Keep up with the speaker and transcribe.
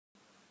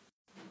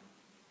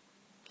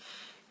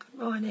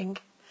morning.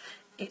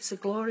 It's a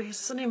glorious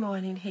sunny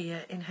morning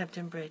here in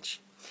Hebden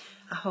Bridge.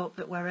 I hope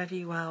that wherever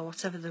you are,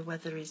 whatever the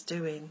weather is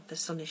doing, the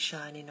sun is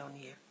shining on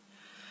you.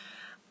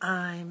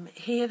 I'm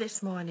here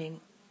this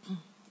morning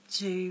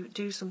to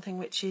do something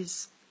which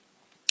is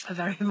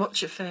very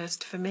much a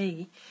first for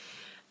me,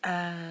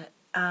 and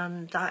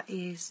that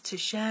is to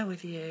share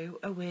with you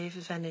a wave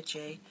of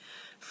energy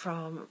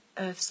from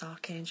Earth's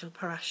ArchAngel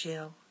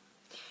Parashiel.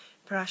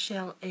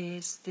 Parashiel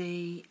is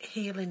the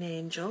healing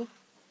angel.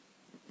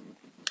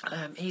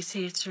 He's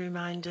here to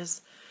remind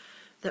us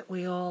that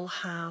we all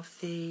have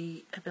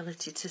the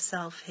ability to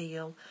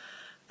self-heal,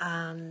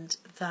 and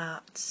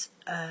that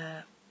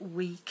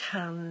we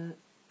can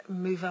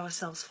move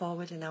ourselves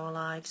forward in our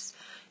lives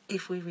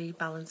if we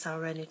rebalance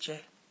our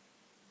energy.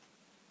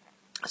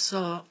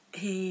 So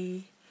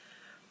he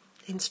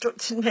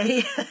instructed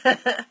me,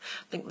 I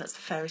think that's the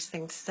fairest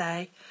thing to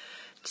say,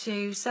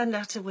 to send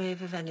out a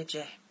wave of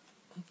energy.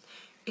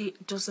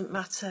 It doesn't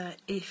matter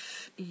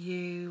if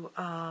you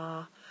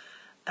are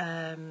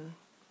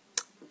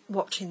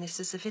watching this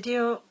as a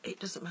video, it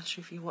doesn't matter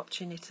if you're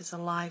watching it as a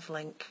live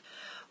link.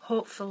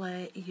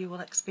 Hopefully you will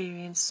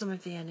experience some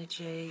of the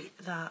energy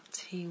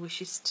that he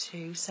wishes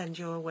to send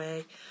your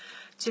way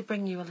to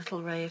bring you a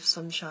little ray of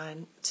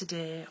sunshine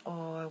today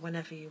or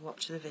whenever you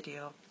watch the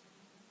video.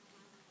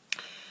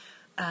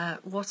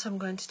 What I'm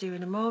going to do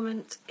in a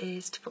moment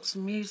is to put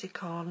some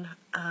music on,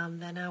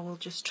 and then I will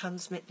just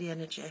transmit the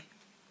energy.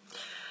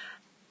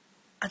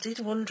 I did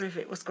wonder if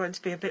it was going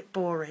to be a bit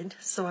boring,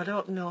 so I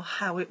don't know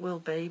how it will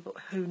be, but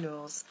who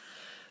knows.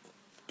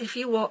 If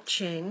you're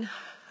watching,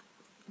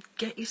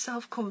 get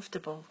yourself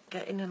comfortable,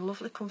 get in a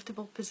lovely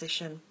comfortable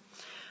position,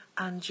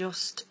 and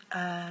just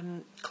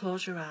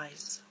close your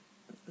eyes,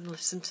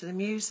 listen to the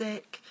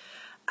music,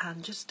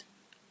 and just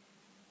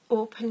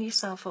open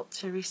yourself up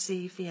to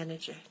receive the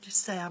energy. Just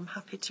say, I'm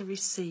happy to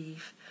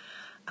receive,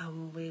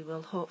 and we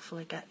will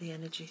hopefully get the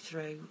energy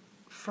through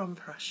from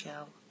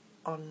Parashiel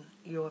on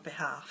your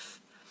behalf.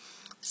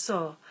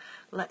 So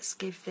let's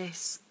give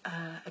this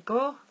a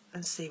go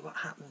and see what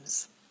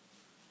happens.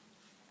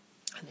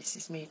 And this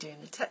is me doing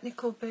the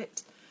technical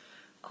bit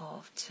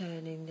of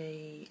turning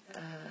the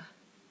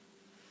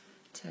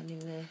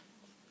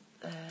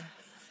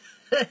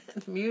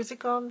the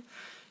music on.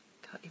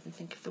 Can't even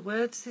think of the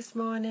words this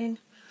morning,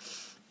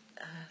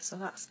 so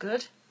that's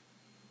good.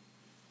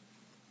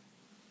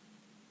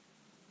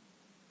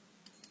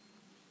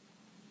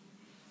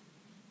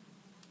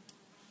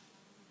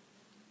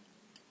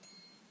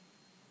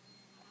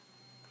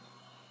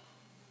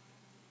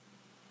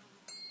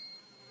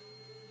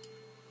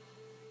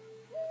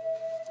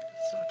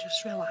 So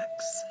just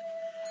relax.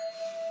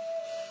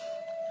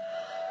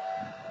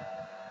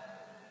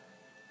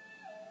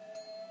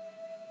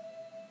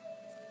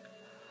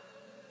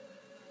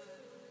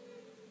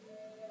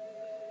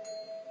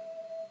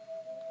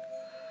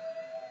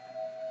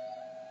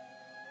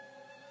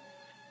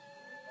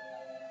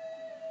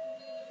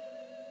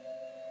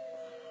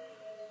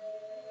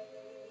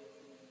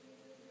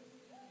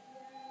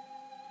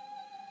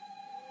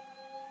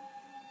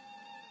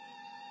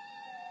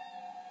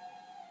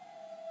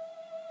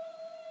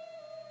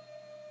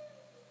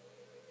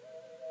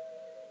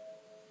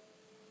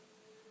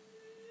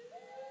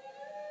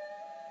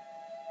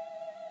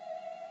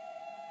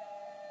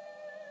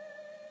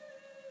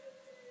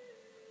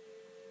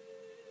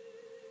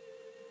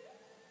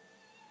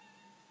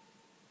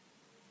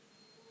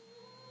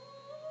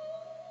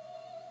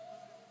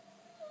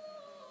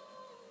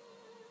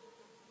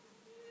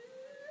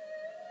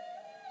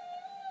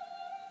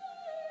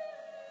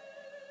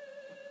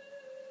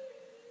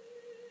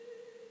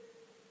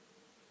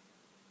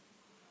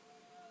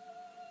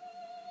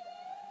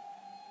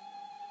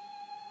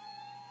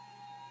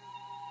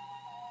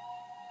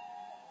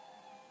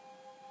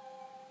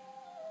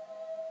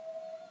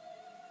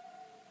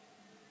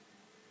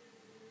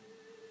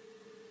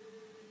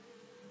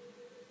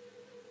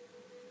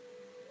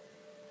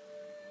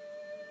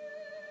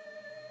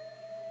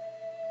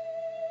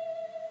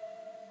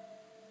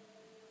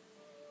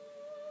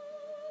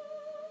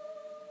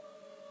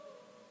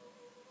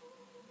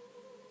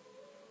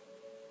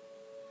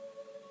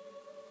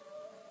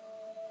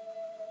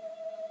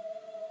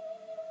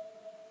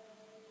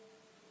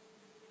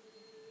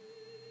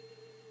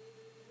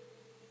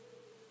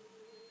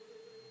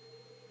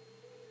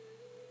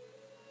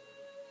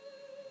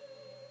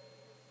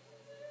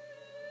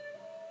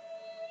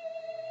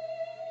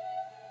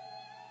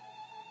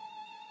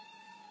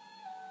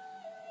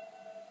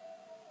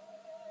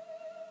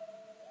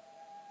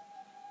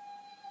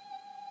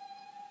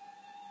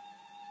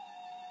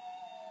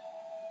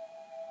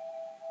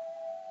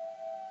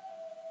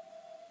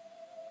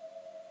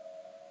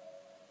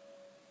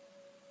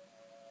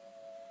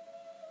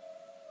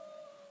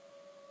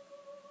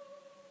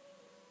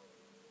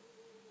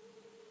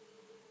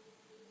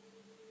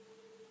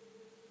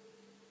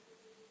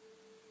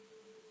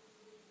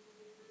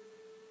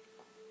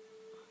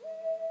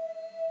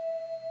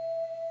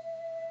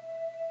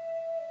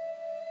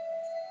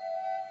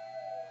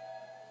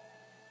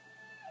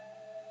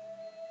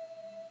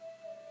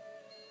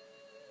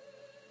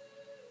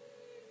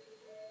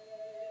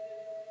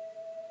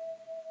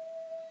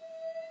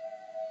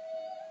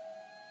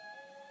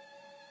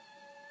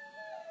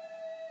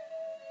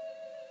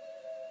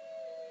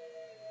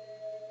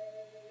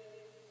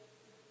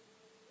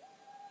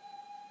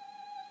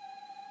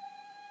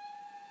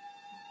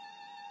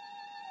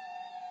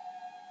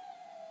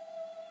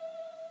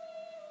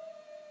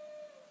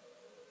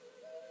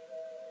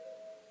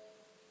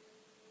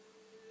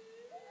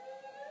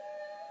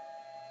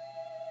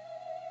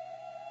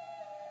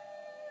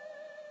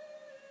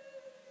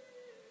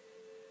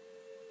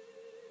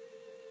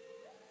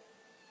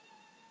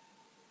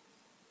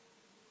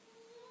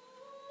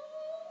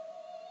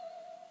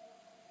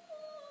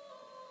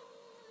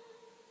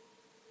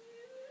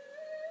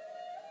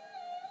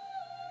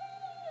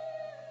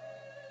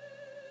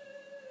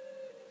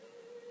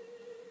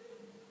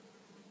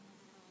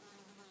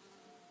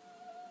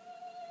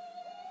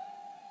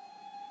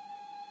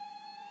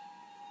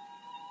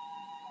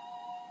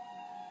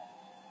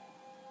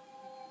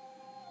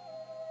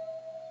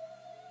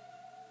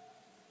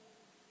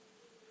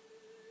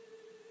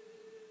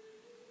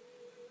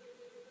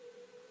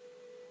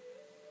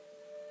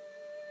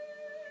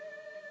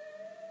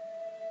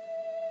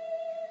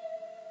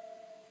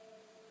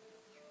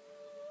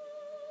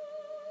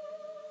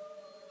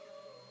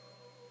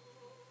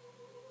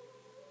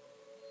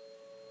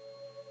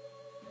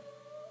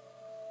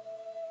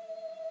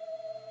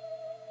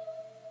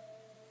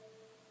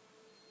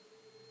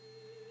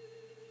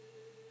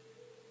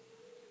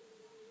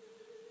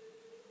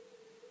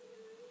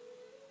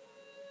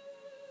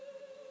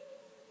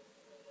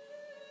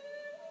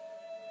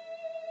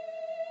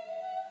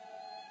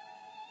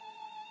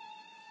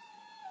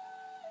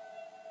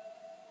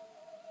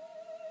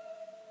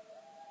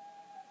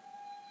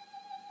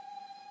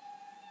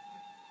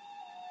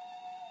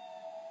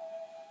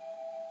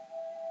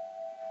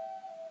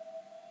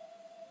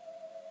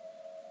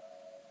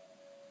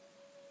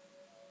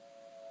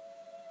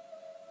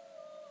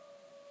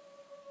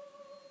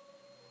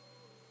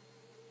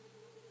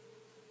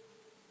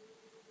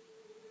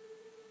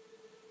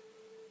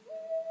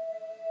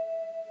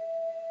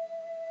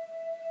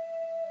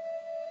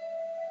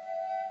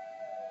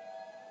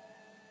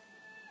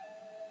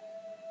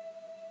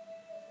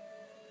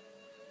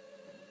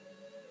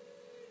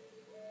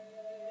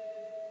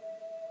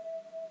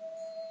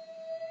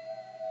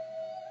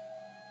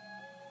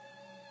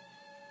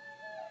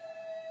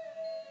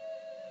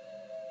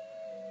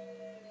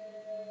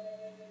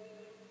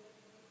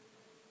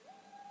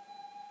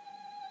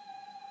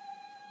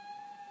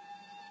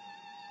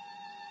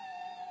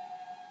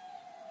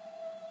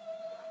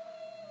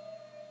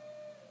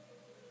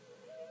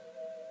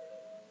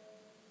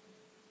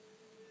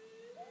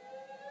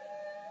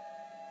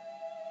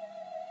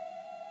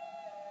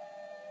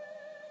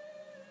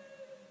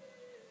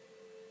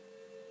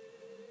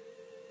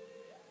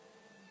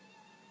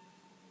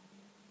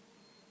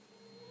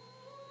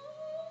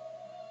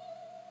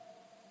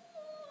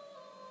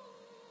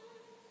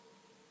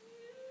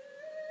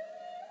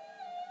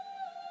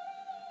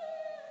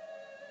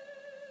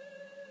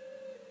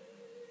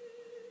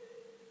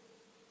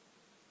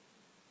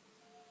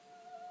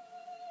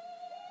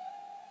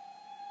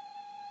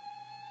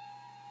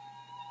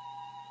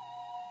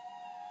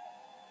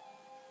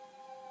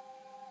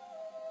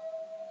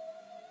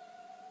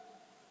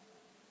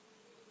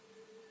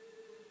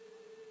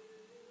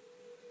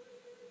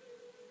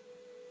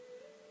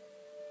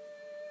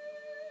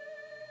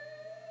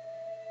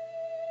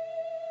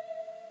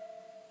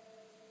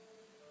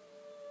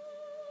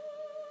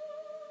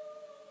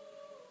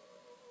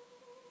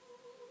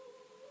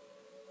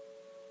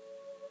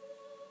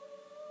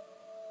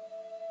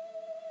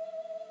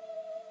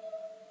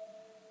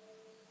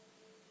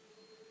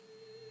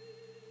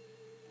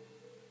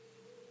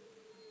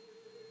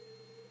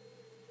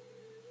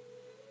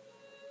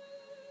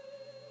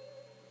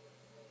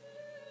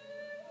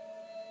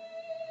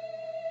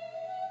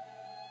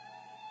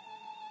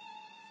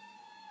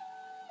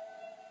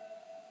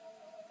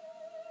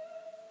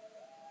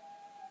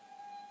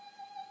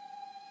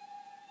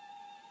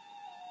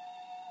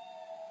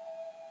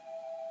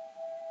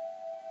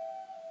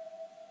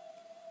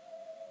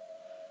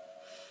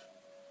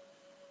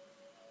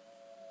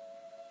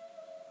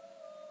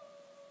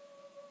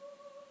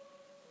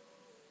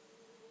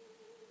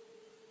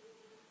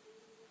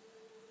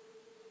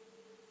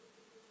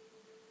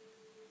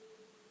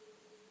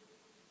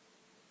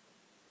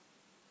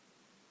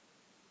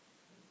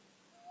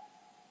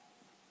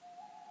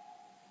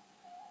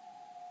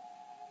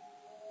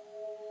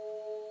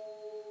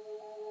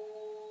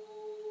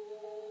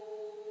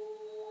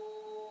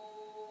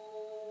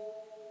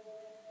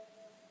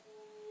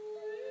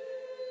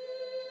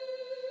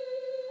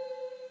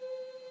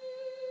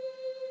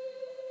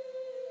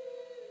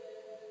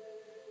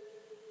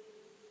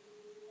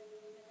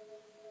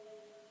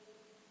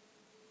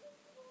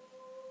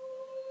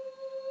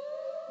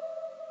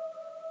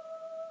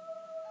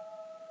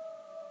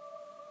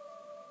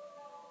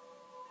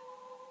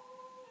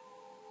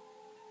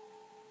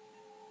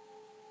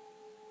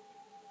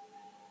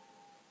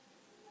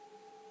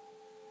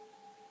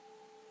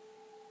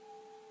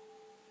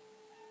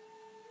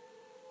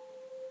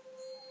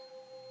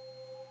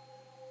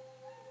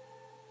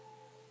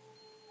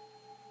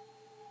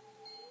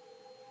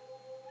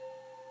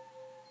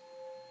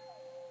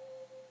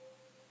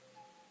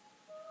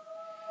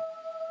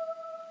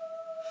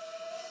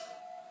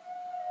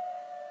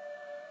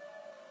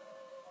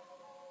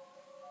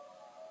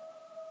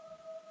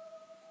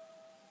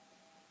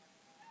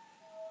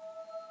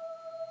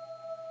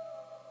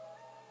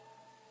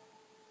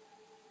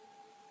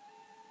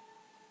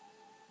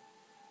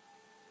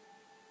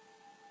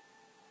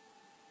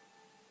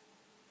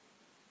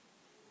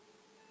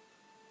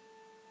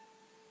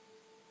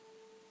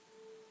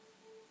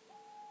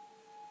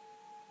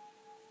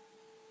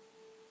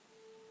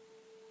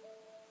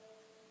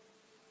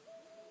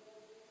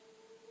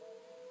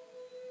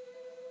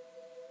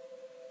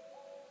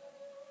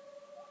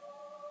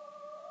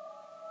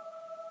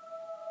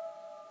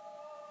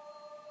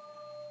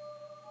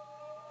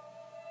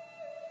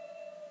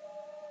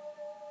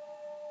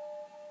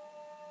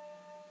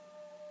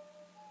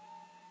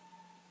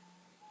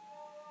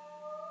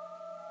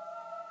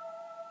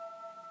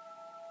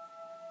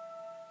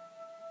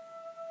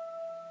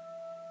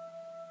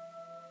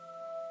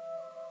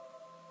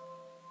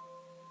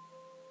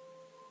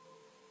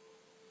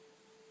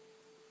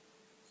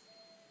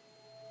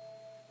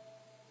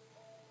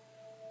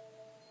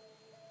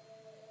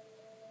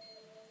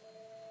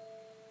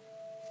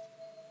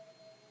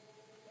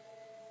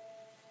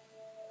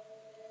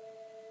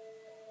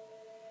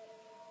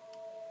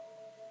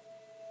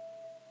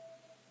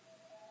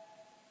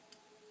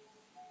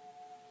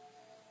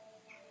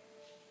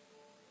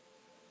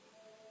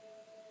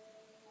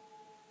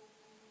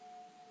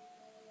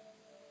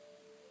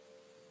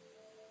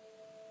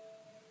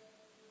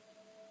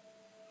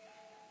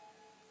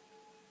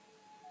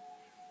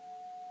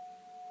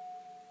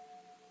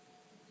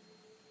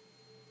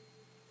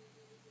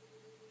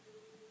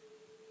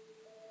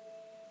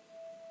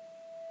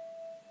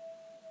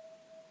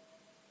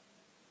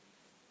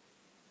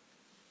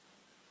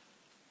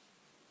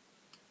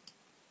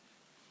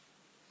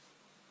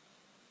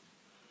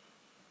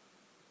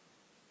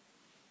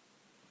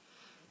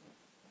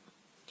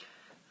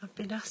 I've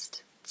been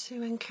asked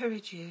to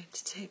encourage you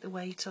to take the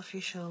weight off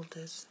your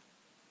shoulders,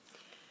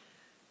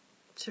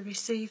 to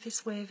receive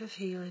this wave of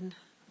healing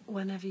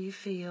whenever you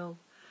feel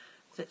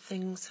that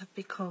things have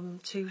become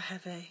too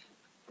heavy,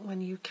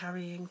 when you're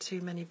carrying too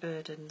many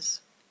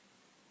burdens.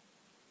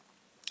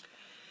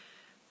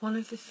 One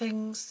of the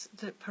things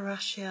that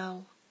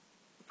Parashiel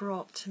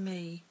brought to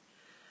me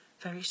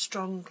very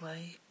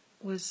strongly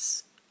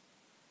was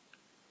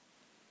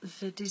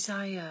the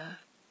desire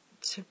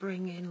to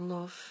bring in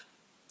love,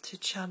 to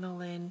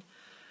channel in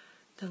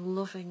the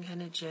loving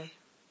energy.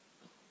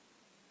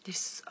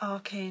 This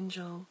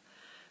Archangel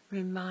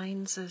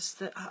reminds us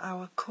that at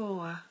our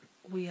core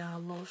we are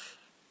love.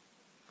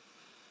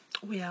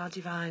 We are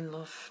divine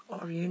love,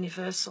 or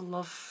universal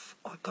love,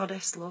 or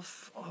goddess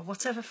love, or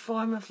whatever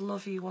form of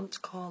love you want to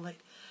call it.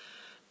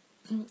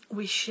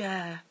 We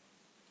share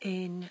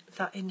in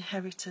that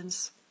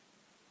inheritance,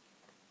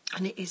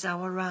 and it is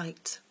our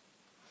right.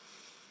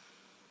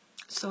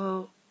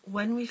 So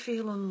when we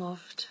feel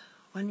unloved,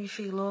 when we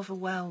feel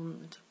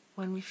overwhelmed,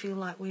 when we feel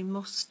like we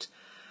must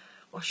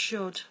or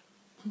should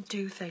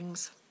do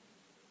things,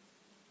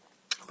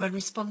 when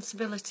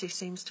responsibility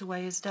seems to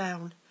weigh us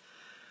down,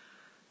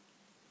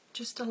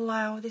 just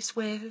allow this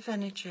wave of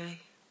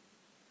energy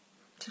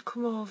to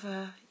come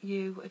over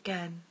you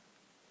again.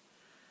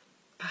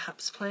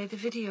 Perhaps play the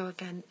video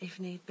again if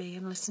need be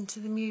and listen to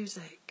the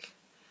music.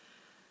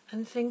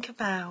 And think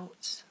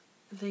about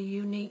the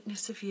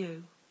uniqueness of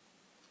you.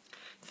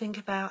 Think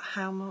about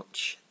how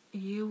much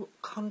you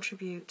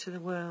contribute to the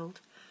world.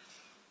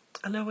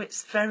 I know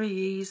it's very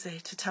easy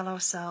to tell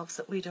ourselves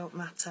that we don't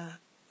matter.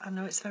 I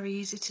know it's very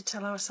easy to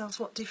tell ourselves,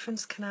 what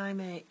difference can I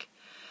make?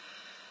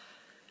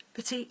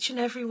 But each and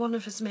every one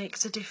of us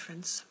makes a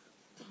difference.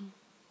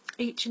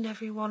 Each and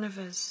every one of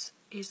us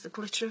is the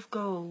glitter of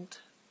gold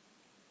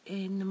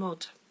in the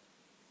mud.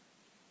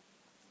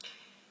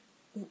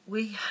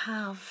 We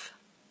have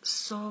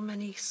so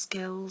many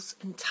skills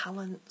and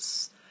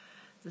talents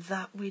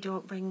that we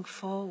don't bring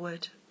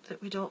forward,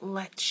 that we don't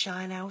let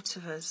shine out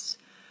of us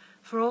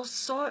for all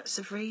sorts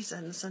of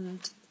reasons,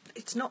 and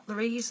it's not the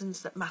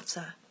reasons that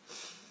matter.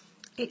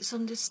 It's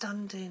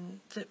understanding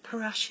that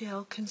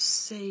Parashiel can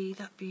see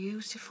that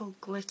beautiful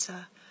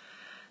glitter,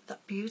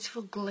 that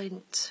beautiful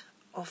glint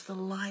of the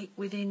light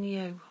within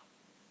you.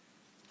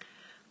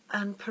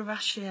 And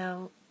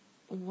Parashiel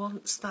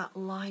wants that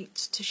light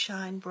to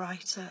shine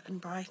brighter and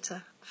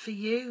brighter, for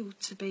you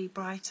to be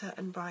brighter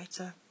and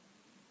brighter.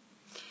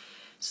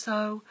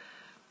 So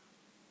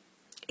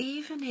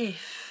even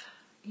if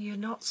you're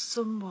not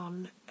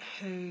someone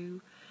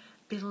who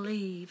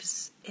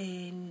believes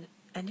in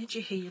energy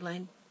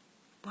healing,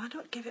 why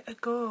not give it a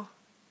go?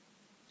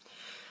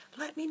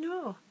 Let me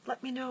know.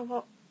 Let me know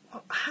what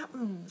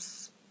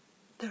happens.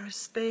 There is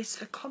space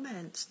for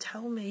comments.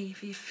 Tell me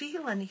if you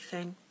feel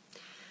anything.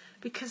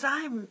 Because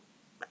I'm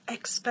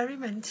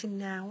experimenting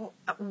now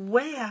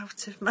way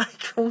out of my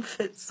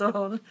comfort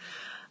zone.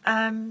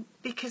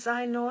 Because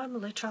I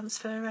normally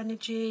transfer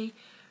energy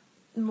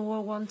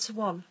more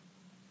one-to-one.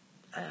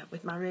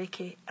 With my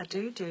Reiki, I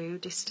do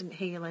distant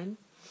healing.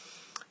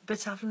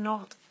 But I've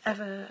not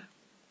ever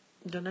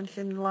done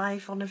anything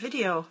live on a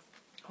video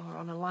or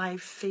on a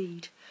live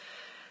feed.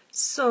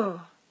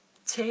 So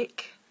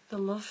take the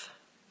love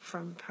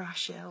from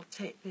Parashiel,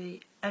 take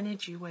the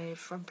energy wave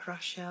from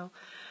Parashiel,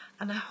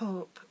 and I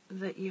hope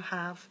that you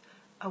have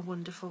a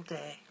wonderful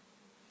day.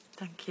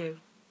 Thank you.